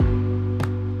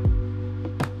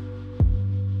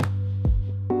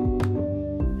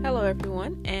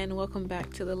and welcome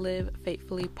back to the Live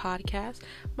Faithfully podcast.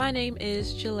 My name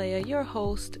is Jalea, your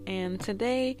host, and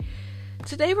today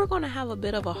we're going to have a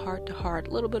bit of a heart-to-heart,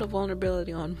 a little bit of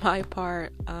vulnerability on my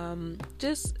part. I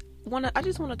just want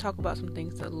to talk about some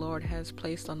things that the Lord has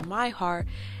placed on my heart,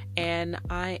 and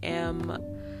I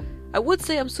would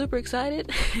say I'm super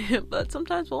excited, but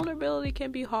sometimes vulnerability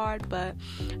can be hard, but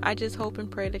I just hope and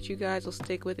pray that you guys will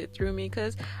stick with it through me,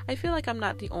 because I feel like I'm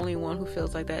not the only one who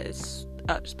feels like that.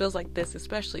 Feels like this,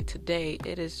 especially today.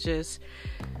 It is just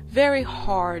very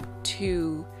hard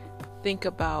to think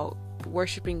about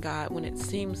worshiping God when it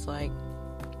seems like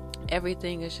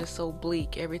everything is just so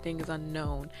bleak, everything is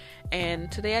unknown. And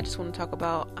today I just want to talk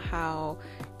about how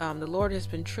the Lord has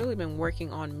truly been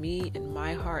working on me and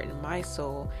my heart and my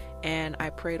soul, and I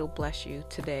pray it'll bless you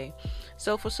today.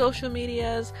 So for social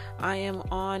medias, I am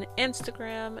on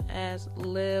Instagram as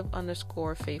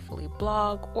live_faithfully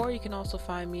blog, or you can also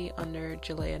find me under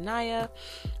Jalea Naya,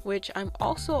 which I'm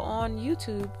also on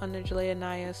YouTube under Jalea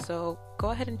Naya, so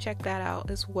go ahead and check that out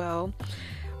as well.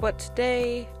 But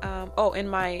today, and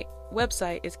my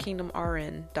website is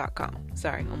kingdomrn.com.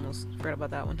 Sorry, almost forgot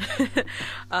about that one.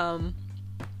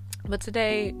 But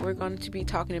today we're going to be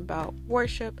talking about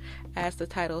worship, as the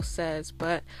title says.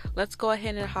 But let's go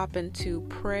ahead and hop into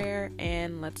prayer,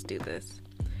 and let's do this.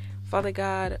 Father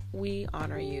God, we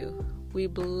honor you. We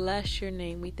bless your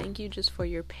name. We thank you just for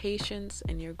your patience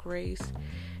and your grace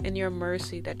and your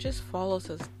mercy that just follows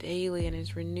us daily and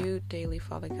is renewed daily,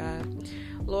 Father God.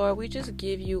 Lord, we just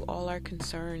give you all our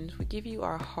concerns. We give you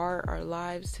our heart, our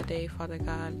lives today, Father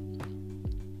God.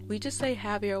 We just say,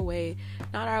 have your way,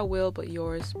 not our will, but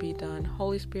yours be done.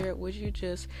 Holy Spirit, would you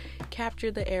just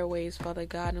capture the airways, Father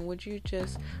God, and would you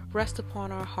just rest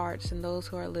upon our hearts and those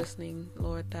who are listening,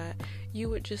 Lord, that you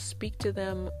would just speak to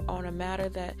them on a matter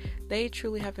that they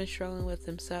truly have been struggling with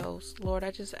themselves. Lord,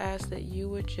 I just ask that you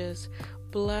would just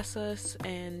bless us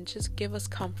and just give us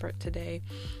comfort today.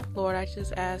 Lord, I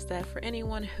just ask that for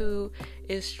anyone who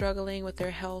is struggling with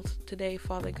their health today,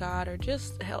 Father God, or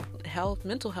just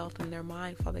mental health in their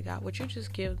mind, Father God, would you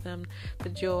just give them the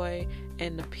joy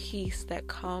and the peace that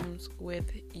comes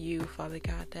with you, Father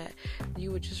God, that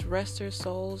you would just rest their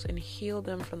souls and heal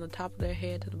them from the top of their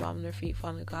head to the bottom of their feet,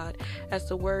 Father God. As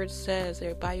the word says,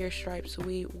 there, by your stripes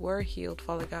we were healed,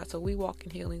 Father God, so we walk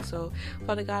in healing. So,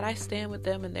 Father God, I stand with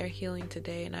them in their healing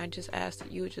today, and I just ask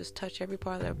that you would just touch every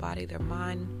part of their body, their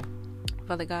mind,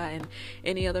 Father God, and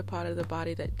any other part of the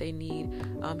body that they need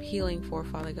healing for,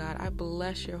 Father God. I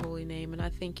bless your holy name, and I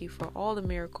thank you for all the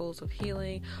miracles of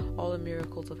healing, all the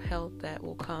miracles of health that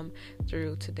will come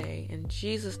through today. In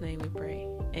Jesus' name we pray.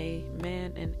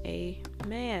 Amen and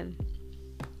amen.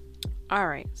 All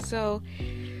right, so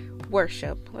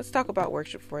worship. Let's talk about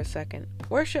worship for a second.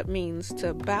 Worship means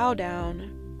to bow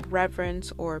down,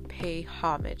 reverence, or pay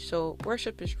homage. So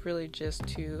worship is really just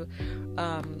to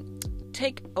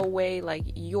take away like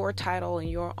your title and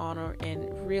your honor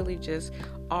and really just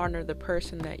honor the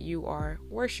person that you are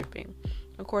worshiping.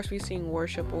 Of course, we've seen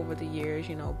worship over the years,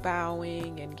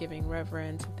 bowing and giving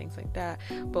reverence and things like that.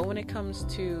 But when it comes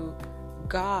to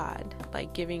God,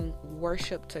 like giving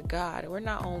worship to God, we're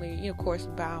not only, of course,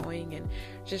 bowing and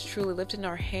just truly lifting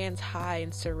our hands high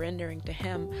and surrendering to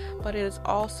Him, but it is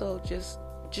also just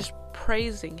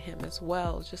praising Him as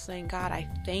well, just saying, God, I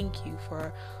thank you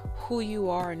for who you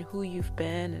are and who you've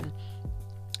been. And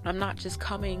I'm not just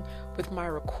coming with my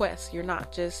requests. You're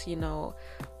not just,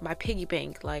 my piggy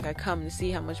bank. Like I come to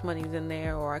see how much money's in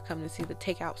there, or I come to see to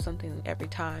take out something every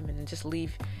time and just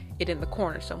leave it in the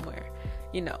corner somewhere.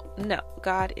 No,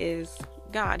 God is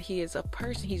God. He is a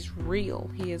person. He's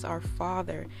real. He is our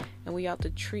Father, and we ought to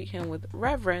treat Him with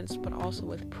reverence, but also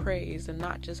with praise, and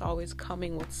not just always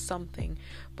coming with something,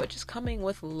 but just coming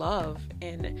with love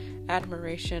and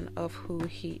admiration of who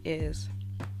He is.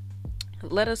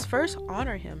 Let us first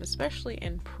honor Him, especially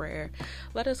in prayer.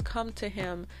 Let us come to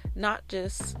Him not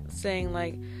just saying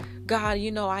like, God,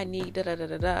 I need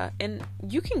da-da-da-da-da. And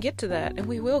you can get to that, and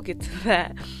we will get to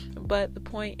that. But the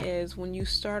point is, when you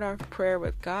start our prayer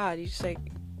with God, you say,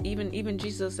 even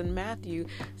Jesus in Matthew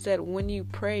said, when you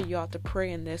pray, you ought to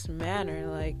pray in this manner,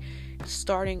 like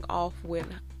starting off with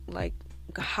like,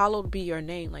 hallowed be your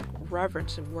name, like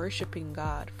reverence and worshiping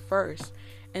God first,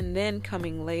 and then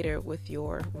coming later with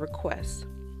your requests.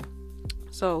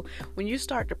 So when you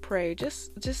start to pray,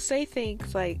 just say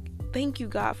things like, thank you,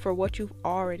 God, for what you've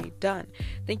already done.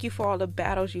 Thank you for all the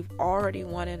battles you've already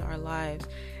won in our lives.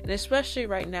 And especially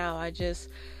right now,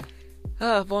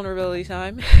 vulnerability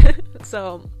time.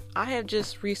 So I have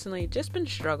just recently been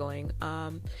struggling.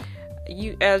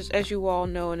 As you all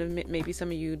know, and maybe some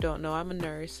of you don't know, I'm a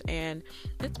nurse, and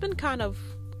it's been kind of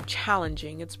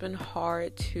challenging. It's been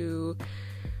hard to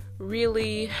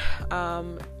really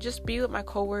just be with my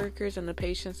coworkers and the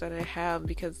patients that I have,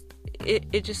 because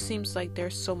it just seems like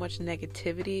there's so much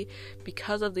negativity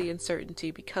because of the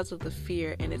uncertainty, because of the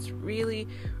fear, and it's really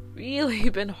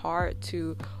been hard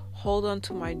to hold on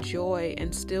to my joy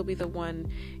and still be the one,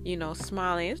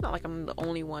 smiling. It's not like I'm the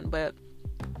only one, but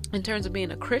in terms of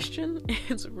being a Christian,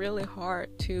 it's really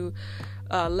hard to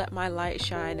let my light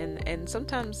shine. And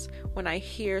sometimes when I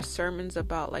hear sermons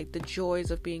about like the joys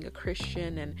of being a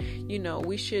Christian, and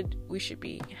we should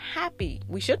be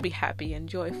happy, and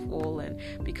joyful,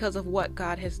 and because of what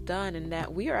God has done, and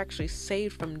that we are actually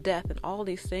saved from death and all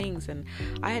these things. And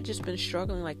I had just been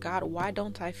struggling, like, God, why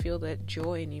don't I feel that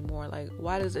joy anymore? Like,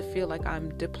 why does it feel like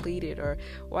I'm depleted? Or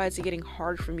why is it getting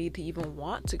hard for me to even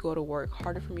want to go to work,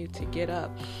 harder for me to get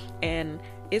up? And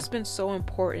it's been so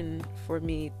important for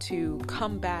me to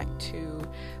come back to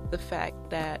the fact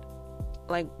that,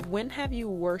 like, when have you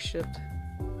worshiped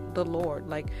the Lord?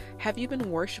 Like, have you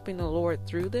been worshiping the Lord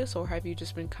through this, or have you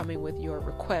just been coming with your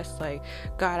requests, like,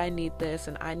 God, I need this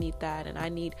and I need that, and I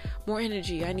need more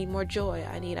energy, I need more joy,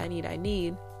 I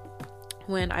need,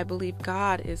 when I believe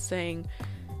God is saying,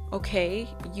 okay,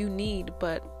 you need,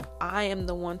 but I am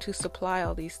the one to supply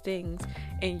all these things,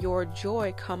 and your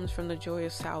joy comes from the joy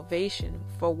of salvation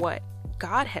for what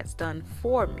God has done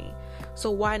for me. So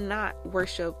why not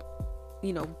worship,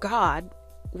 God,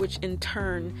 which in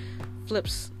turn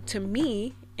flips to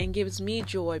me and gives me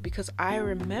joy, because I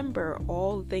remember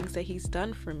all the things that he's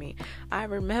done for me. I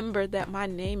remember that my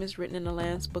name is written in the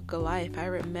Lamb's Book of Life. I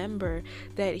remember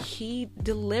that he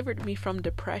delivered me from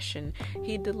depression.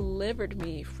 He delivered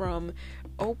me from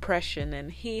oppression,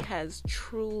 and he has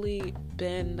truly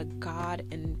been the God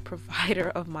and provider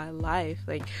of my life.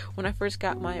 Like, when I first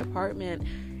got my apartment,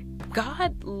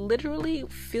 God literally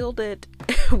filled it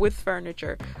with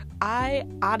furniture. I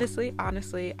honestly,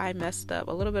 I messed up.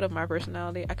 A little bit of my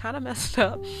personality, I kind of messed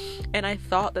up, and I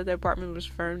thought that the apartment was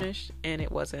furnished, and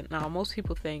it wasn't. Now, most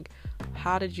people think,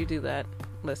 how did you do that?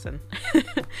 Listen.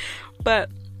 But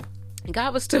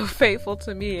God was still faithful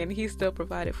to me, and he still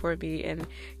provided for me, and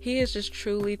he has just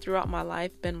truly throughout my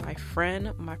life been my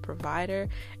friend, my provider.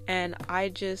 And I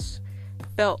just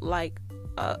felt like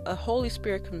a Holy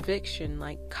Spirit conviction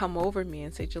like come over me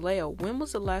and say, Jalea, when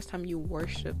was the last time you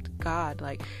worshiped God?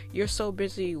 Like, you're so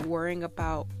busy worrying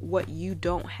about what you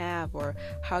don't have or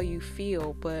how you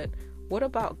feel, but what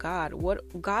about God?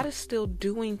 God is still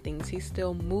doing things. He's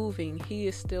still moving. He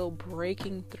is still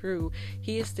breaking through.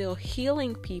 He is still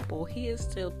healing people. He is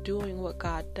still doing what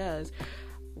God does.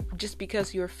 Just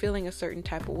because you're feeling a certain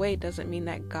type of way doesn't mean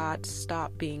that God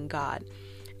stopped being God.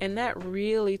 And that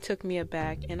really took me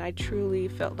aback, and I truly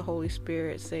felt the Holy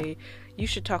Spirit say, you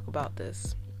should talk about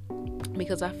this.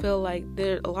 Because I feel like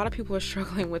a lot of people are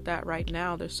struggling with that right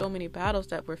now. There's so many battles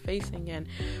that we're facing, and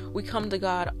we come to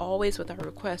God always with our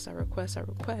requests,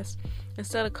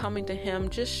 instead of coming to him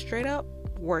just straight up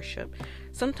worship.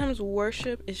 Sometimes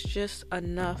worship is just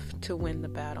enough to win the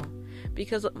battle,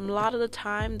 because a lot of the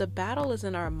time the battle is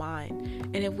in our mind.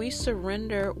 And if we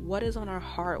surrender what is on our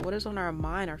heart, what is on our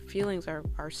mind, our feelings,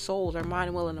 our souls, our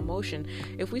mind, will, and emotion,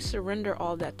 if we surrender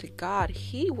all that to God,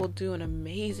 he will do an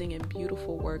amazing and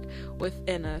beautiful work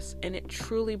within us. And it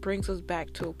truly brings us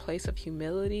back to a place of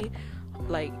humility,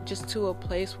 like just to a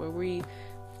place where we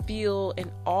feel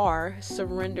and are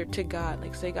surrendered to God.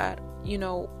 Like, say, God,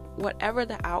 whatever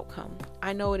the outcome,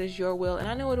 I know it is your will, and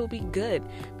I know it will be good,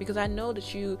 because I know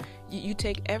that you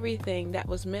take everything that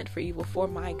was meant for evil for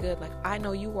my good. Like, I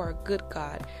know you are a good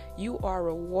God. You are a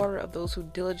rewarder of those who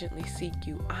diligently seek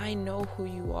you. I know who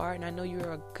you are, and I know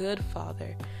you're a good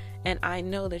Father, and I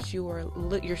know that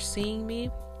you're seeing me.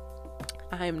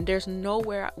 There's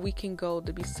nowhere we can go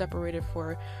to be separated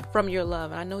from your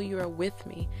love, and I know you are with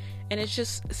me. And it's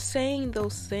just saying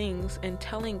those things and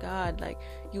telling God like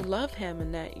you love him,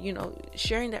 and that,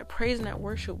 sharing that praise and that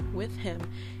worship with him,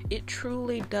 it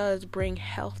truly does bring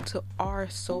health to our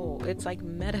soul. It's like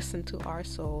medicine to our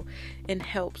soul, and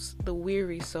helps the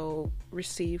weary soul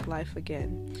receive life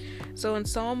again. So in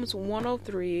Psalms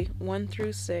 103,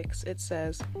 1-6, it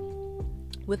says,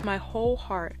 with my whole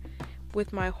heart,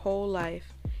 with my whole life,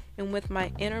 and with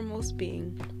my innermost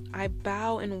being, I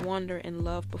bow in wonder and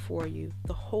love before you,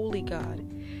 the holy God.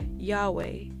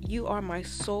 Yahweh, you are my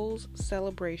soul's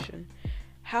celebration.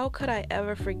 How could I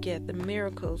ever forget the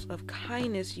miracles of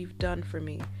kindness you've done for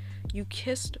me? You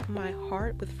kissed my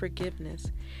heart with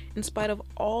forgiveness, in spite of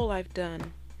all I've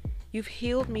done. You've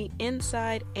healed me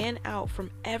inside and out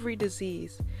from every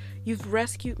disease. You've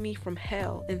rescued me from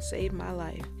hell and saved my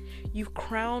life. You've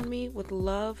crowned me with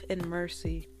love and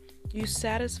mercy. You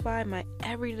satisfy my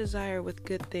every desire with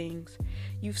good things.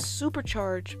 You've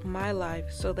supercharged my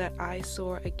life so that I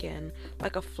soar again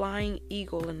like a flying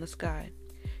eagle in the sky.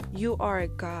 You are a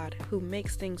God who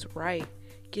makes things right,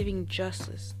 giving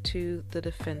justice to the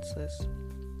defenseless.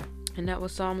 And that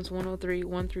was Psalms 103,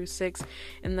 1-6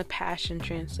 in the Passion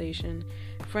Translation.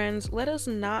 Friends, let us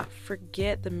not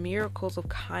forget the miracles of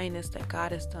kindness that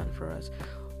God has done for us.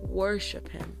 Worship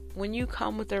Him. When you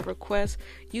come with a request,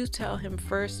 you tell Him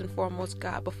first and foremost,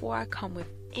 God, before I come with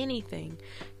anything,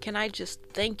 can I just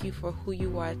thank you for who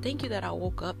you are? Thank you that I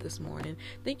woke up this morning.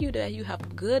 Thank you that you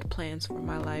have good plans for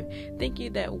my life. Thank you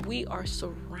that we are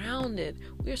surrounded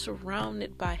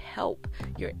by help.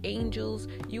 Your angels,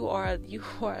 you are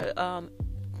the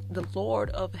Lord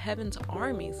of heaven's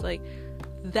armies. Like,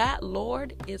 that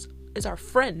Lord is our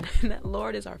friend. That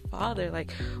Lord is our Father.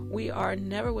 Like, we are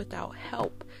never without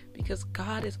help because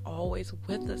God is always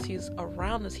with us. He's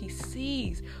around us. He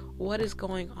sees what is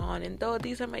going on. And though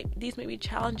these may be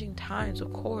challenging times,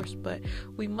 of course, but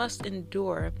we must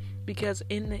endure because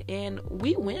in the end,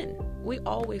 we win. We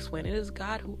always win. It is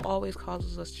God who always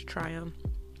causes us to triumph.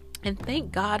 And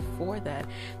thank God for that.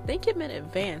 Thank Him in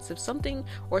advance. If something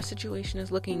or a situation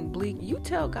is looking bleak, you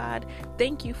tell God,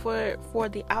 thank you for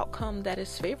the outcome that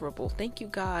is favorable. Thank you,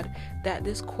 God, that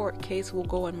this court case will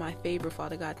go in my favor,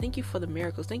 Father God. Thank you for the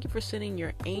miracles. Thank you for sending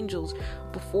your angels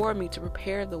before me to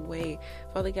prepare the way.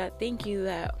 Father God, thank you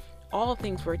that all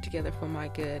things work together for my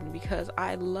good because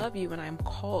I love you and I'm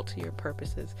called to your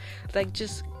purposes. Like,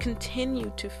 just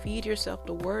continue to feed yourself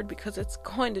the word because it's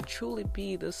going to truly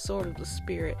be the sword of the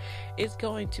Spirit. It's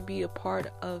going to be a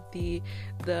part of the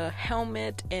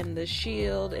helmet and the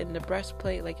shield and the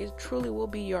breastplate. Like, it truly will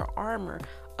be your armor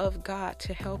of God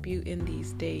to help you in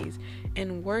these days.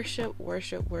 And worship.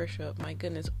 My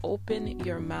goodness, open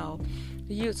your mouth.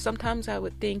 Sometimes I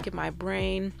would think in my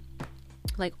brain,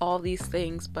 like, all these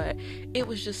things, but it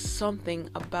was just something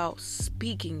about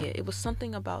speaking it. It was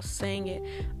something about saying it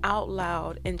out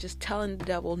loud and just telling the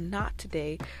devil, not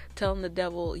today. Telling the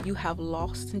devil, you have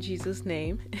lost in Jesus'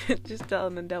 name. Just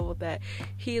telling the devil that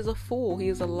he is a fool, he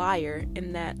is a liar,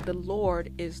 and that the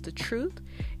Lord is the truth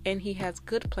and He has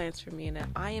good plans for me and that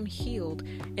I am healed,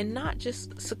 and not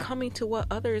just succumbing to what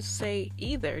others say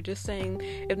either. Just saying,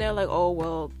 if they're like, oh,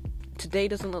 well, today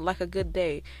doesn't look like a good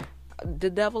day.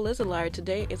 The devil is a liar.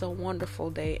 Today is a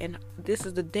wonderful day, and this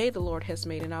is the day the Lord has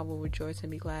made, and I will rejoice and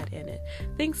be glad in it.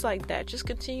 Things like that. Just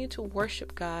continue to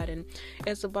worship God, and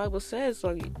as the Bible says,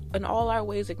 like, in all our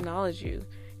ways acknowledge you,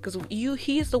 because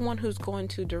He is the one who's going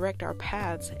to direct our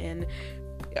paths, and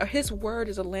His word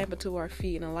is a lamp unto our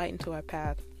feet and a light unto our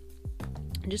path.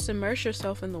 Just immerse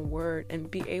yourself in the word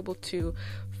and be able to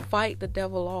fight the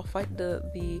devil off, fight the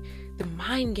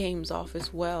mind games off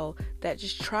as well, that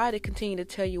just try to continue to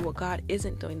tell you what God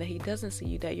isn't doing, that He doesn't see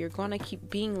you, that you're going to keep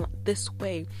being this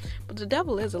way. But the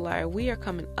devil is a liar. We are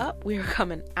coming up. We are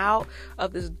coming out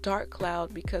of this dark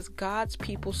cloud because God's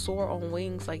people soar on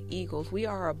wings like eagles. We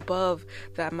are above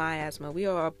that miasma. We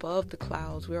are above the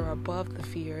clouds. We are above the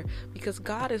fear because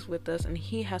God is with us and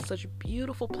He has such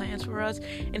beautiful plans for us,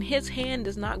 and His hand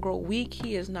does not grow weak.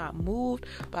 He is not moved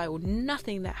by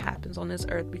nothing that happens on this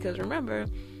earth, because remember,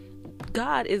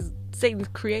 God is Satan's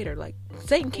creator. Like,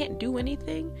 Satan can't do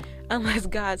anything unless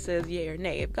God says yay or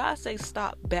nay. If God says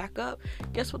stop, back up,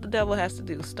 guess what the devil has to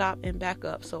do? Stop and back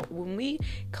up. So when we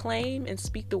claim and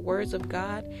speak the words of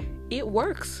God, it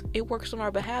works. It works on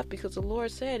our behalf because the Lord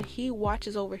said He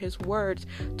watches over His words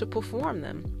to perform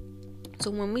them. So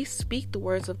when we speak the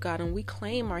words of God and we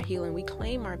claim our healing, we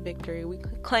claim our victory, we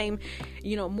claim,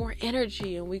 more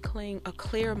energy, and we claim a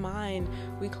clear mind,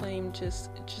 we claim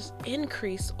just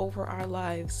increase over our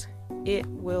lives, it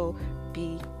will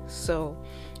be so.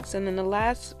 So then the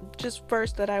last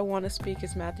verse that I want to speak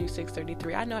is Matthew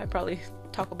 6:33. I know I probably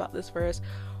talk about this verse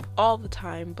all the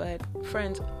time, but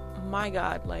friends, my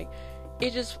God,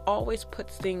 it just always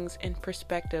puts things in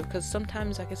perspective, because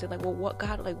sometimes, like I said, well, what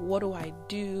do I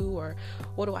do, or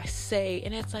what do I say?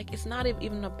 And it's it's not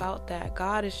even about that.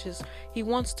 God is just, He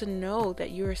wants to know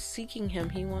that you're seeking Him.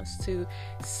 He wants to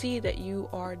see that you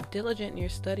are diligent in your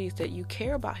studies, that you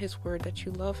care about His word, that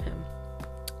you love Him.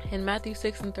 And Matthew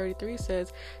 6:33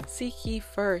 says, seek ye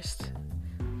first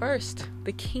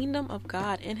the kingdom of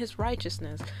God and His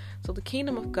righteousness. So the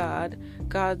kingdom of God,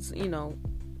 God's,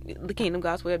 the kingdom,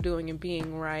 God's way of doing and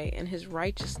being right, and his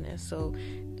righteousness. So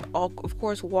of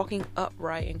course, walking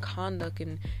upright in conduct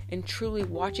and truly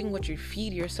watching what you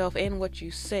feed yourself and what you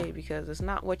say, because it's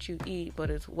not what you eat, but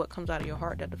it's what comes out of your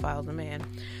heart that defiles a man.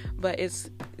 But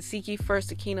it's seek ye first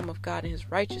the kingdom of God and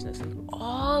his righteousness, and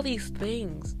all these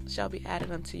things shall be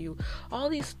added unto you. All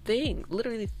these things,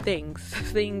 literally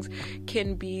things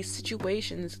can be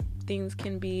situations, things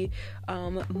can be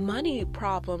money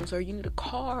problems, or you need a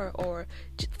car, or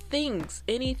things,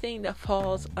 anything that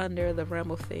falls under the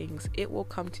realm of things, it will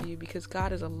come to you, because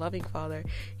God is a loving Father.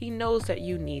 He knows that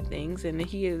you need things, and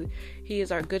he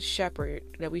is our good shepherd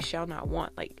that we shall not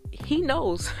want. Like, he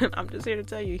knows. I'm just here to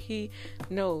tell you, he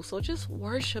knows. So just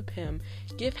worship him,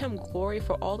 give him glory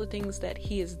for all the things that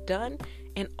he has done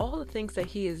and all the things that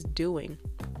he is doing.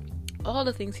 All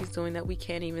the things he's doing that we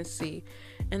can't even see.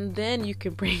 And then you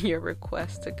can bring your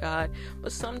request to God.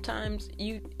 But sometimes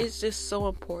it's just so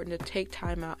important to take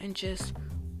time out and just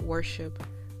worship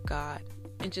God,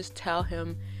 and just tell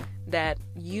him that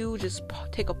you just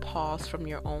take a pause from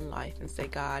your own life and say,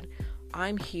 God,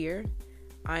 I'm here.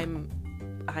 I'm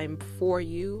for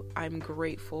you. I'm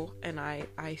grateful, and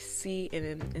I see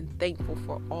and thankful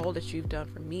for all that you've done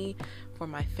for me, for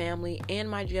my family, and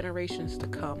my generations to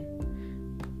come.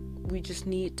 We just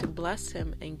need to bless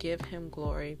him and give him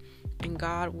glory, and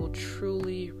God will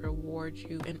truly reward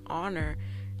you and honor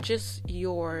just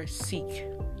your seek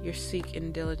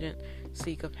and diligent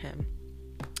seek of him.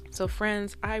 So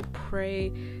friends, I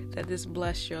pray that this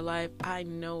bless your life. I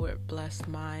know it blessed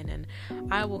mine, and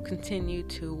I will continue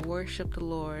to worship the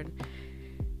Lord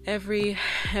every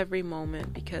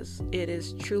moment, because it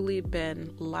has truly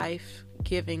been life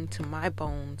giving to my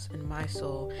bones and my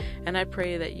soul. And I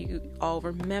pray that you all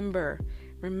remember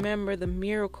the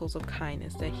miracles of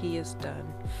kindness that he has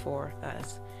done for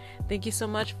us. Thank you so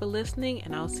much for listening,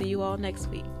 and I'll see you all next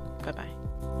week.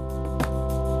 Bye-bye.